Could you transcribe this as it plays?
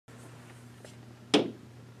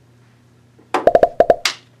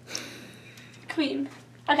Queen.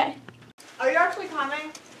 Okay. Are you actually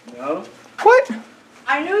coming? No. What?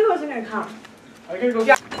 I knew he wasn't gonna come. I gotta go.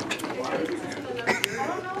 Yeah.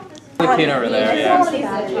 The peanut over there, yeah.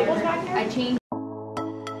 I changed.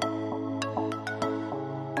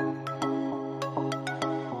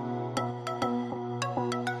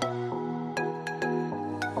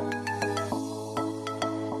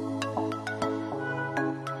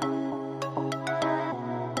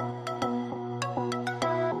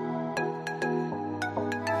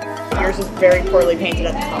 Yours is very poorly painted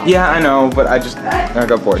at the top. Yeah, I know, but I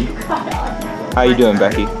got bored. How you doing,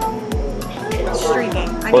 Becky? It's streaking.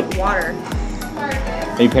 I What? need water.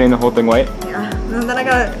 Are you painting the whole thing white? Yeah. And then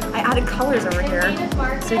I added colors over here.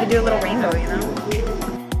 So you can do a little rainbow, you know?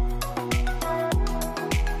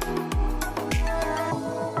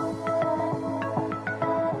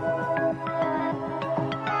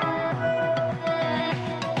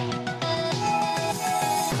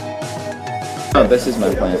 Oh, this is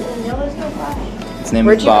my plant. Its name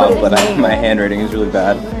Where'd is you put Bob, its but name? my handwriting is really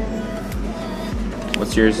bad.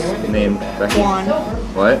 What's yours name, Becky? Juan.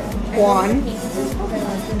 What? Juan.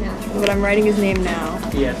 But I'm writing his name now.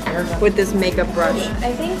 Yeah. With this makeup brush.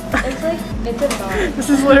 I think it's like, it's a dog. This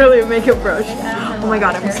is literally a makeup brush. Oh my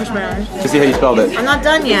god, I can switch my eyes. Let's see how you spelled it. I'm not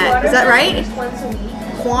done yet. Is that right? Once a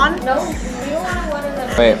week. Juan? No, we don't want one of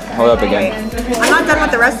them. Wait, hold up again. I'm not done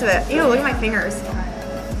with the rest of it. Ew, look at my fingers.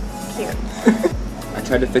 Cute. I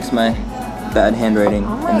tried to fix my bad handwriting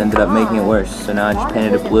and ended up making it worse. So now I just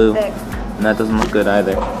painted it blue, and that doesn't look good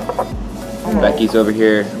either. And Becky's over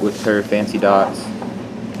here with her fancy dots.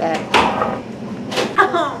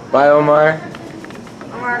 Bye, Omar.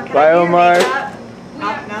 Omar, can Bye, I do your Omar. makeup?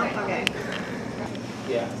 No? Okay.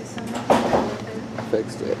 Yeah.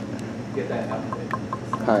 Fixed it. Get that out.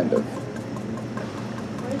 Kind of.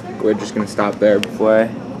 We're just gonna stop there before I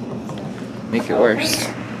make it worse.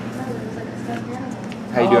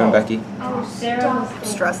 How you doing, Becky? I'm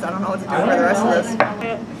stressed. I don't know what to do for the rest of this.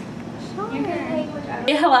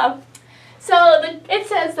 Yeah, hello. So it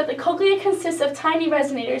says that the cochlea consists of tiny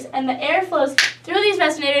resonators, and the air flows through these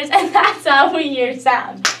resonators, and that's how we hear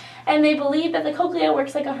sound. And they believe that the cochlea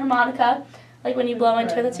works like a harmonica, like when you blow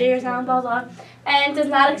into it, that's how you hear sound, blah blah. And does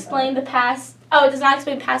not explain the past. Oh, it does not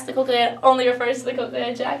explain past the cochlea. It only refers to the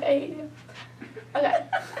cochlea. Jack, I hate you. Okay.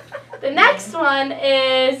 The next one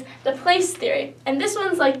is the place theory, and this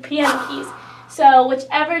one's like piano keys. So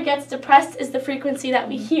whichever gets depressed is the frequency that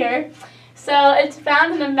we hear. So it's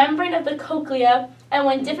found in the membrane of the cochlea, and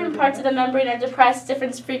when different parts of the membrane are depressed,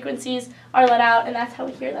 different frequencies are let out, and that's how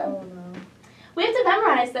we hear them. We have to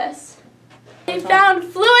memorize this. They found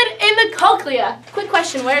fluid in the cochlea. Quick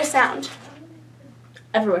question, where is sound?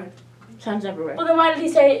 Everywhere. Sounds everywhere. Well, then why did he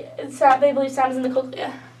say they believe sound is in the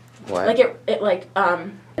cochlea? What? Like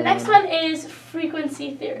The next one is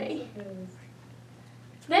frequency theory.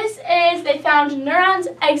 This is, they found neurons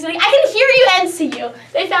exiting, I can hear you and see you.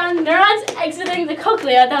 They found neurons exiting the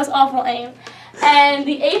cochlea, that was awful aim. And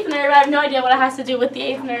the eighth nerve, I have no idea what it has to do with the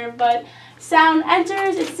eighth nerve, but sound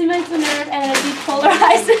enters, it stimulates the nerve, and then it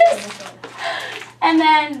depolarizes. And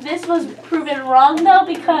then this was proven wrong though,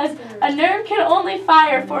 because a nerve can only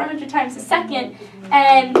fire 400 times a second,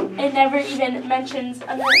 and it never even mentions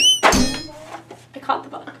a nerve. I caught the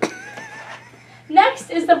bug.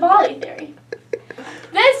 Next is the volley theory.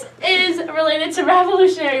 This is related to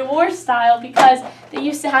Revolutionary War style because they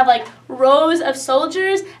used to have like rows of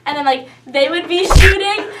soldiers, and then like they would be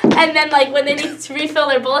shooting, and then like when they needed to refill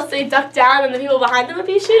their bullets, they duck down, and the people behind them would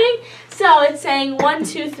be shooting. So it's saying 1,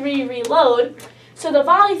 2, 3, reload. So the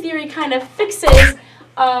volley theory kind of fixes.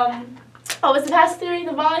 What was the past theory?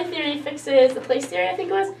 The volley theory fixes the place theory, I think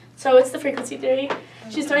it was. So it's the frequency theory.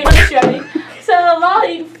 She's throwing on the ready. So the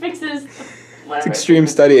volley fixes. It's extreme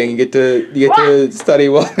studying. You get to study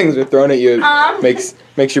while things are thrown at you. It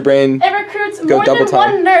makes your brain It recruits go more double than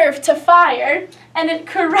time. one nerve to fire, and it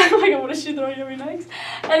corrects. Oh my god, what is she throwing at me next?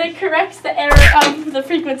 And it corrects the error of the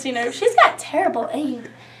frequency nerve. She's got terrible aim.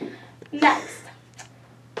 Next,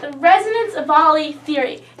 the resonance volley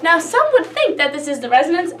theory. Now, some would think that this is the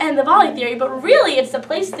resonance and the volley theory, but really it's the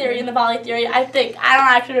place theory and the volley theory. I think I don't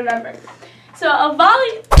actually remember. So a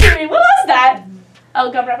volley theory. What was that? Oh,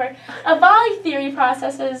 gum rubber. A volley theory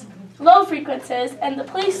processes low frequencies, and the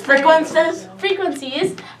place frequencies,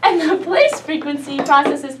 and the place frequency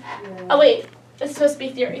processes. Oh wait, it's supposed to be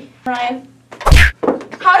theory. Ryan,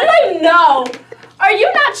 how did I know? Are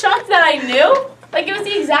you not shocked that I knew? Like it was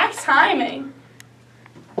the exact timing.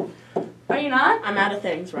 Are you not? I'm out of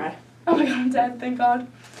things, right? Oh my god, I'm dead. Thank God.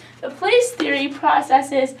 The place theory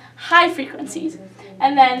processes high frequencies.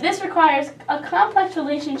 And then this requires a complex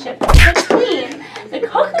relationship between the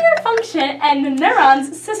cochlear function and the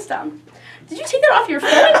neurons system. Did you take that off your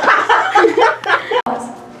phone?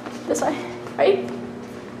 This way. Ready?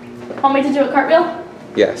 Want me to do a cartwheel?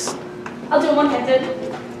 Yes. I'll do it one-handed.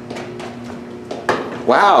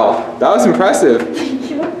 Wow, that was impressive.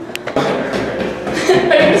 Thank you.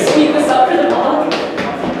 Ready to speed this up for the vlog?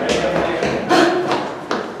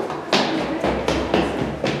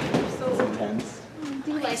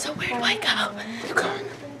 Okay, so where do I go? You go in.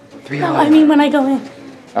 3 No, I mean when I go in.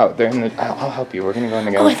 Oh, they're in the. I'll help you. We're gonna go in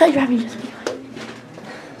together. Oh, I thought you were having just me.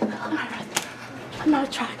 I'm not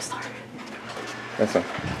a track star. This one.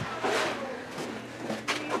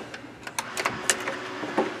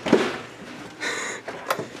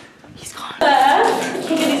 He's gone. Can't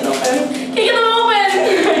get these open. Can't get them open.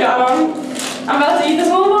 I got them. I'm about to eat this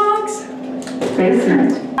whole box.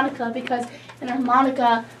 Harmonica, because in a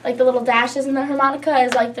harmonica, like the little dashes in the harmonica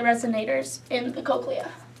is like the resonators in the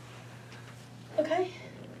cochlea. Okay?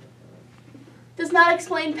 Does not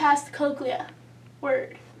explain past cochlea.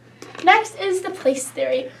 Word. Next is the place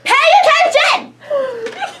theory. Pay attention!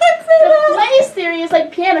 The place theory is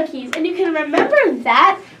like piano keys, and you can remember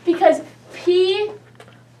that because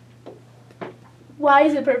why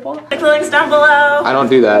is it purple? Click the links down below. I don't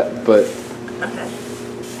do that, but. Okay.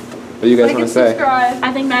 What do you guys want to say? Subscribe.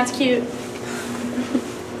 I think that's cute.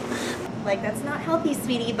 Like, that's not healthy,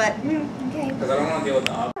 sweetie, but okay. Because I don't want to deal with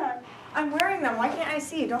the. I'm wearing them. Why can't I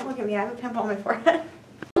see? Don't look at me. I have a pimple on my forehead.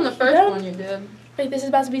 On the first one you did. Wait, this is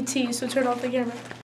about to be tea, so turn off the camera.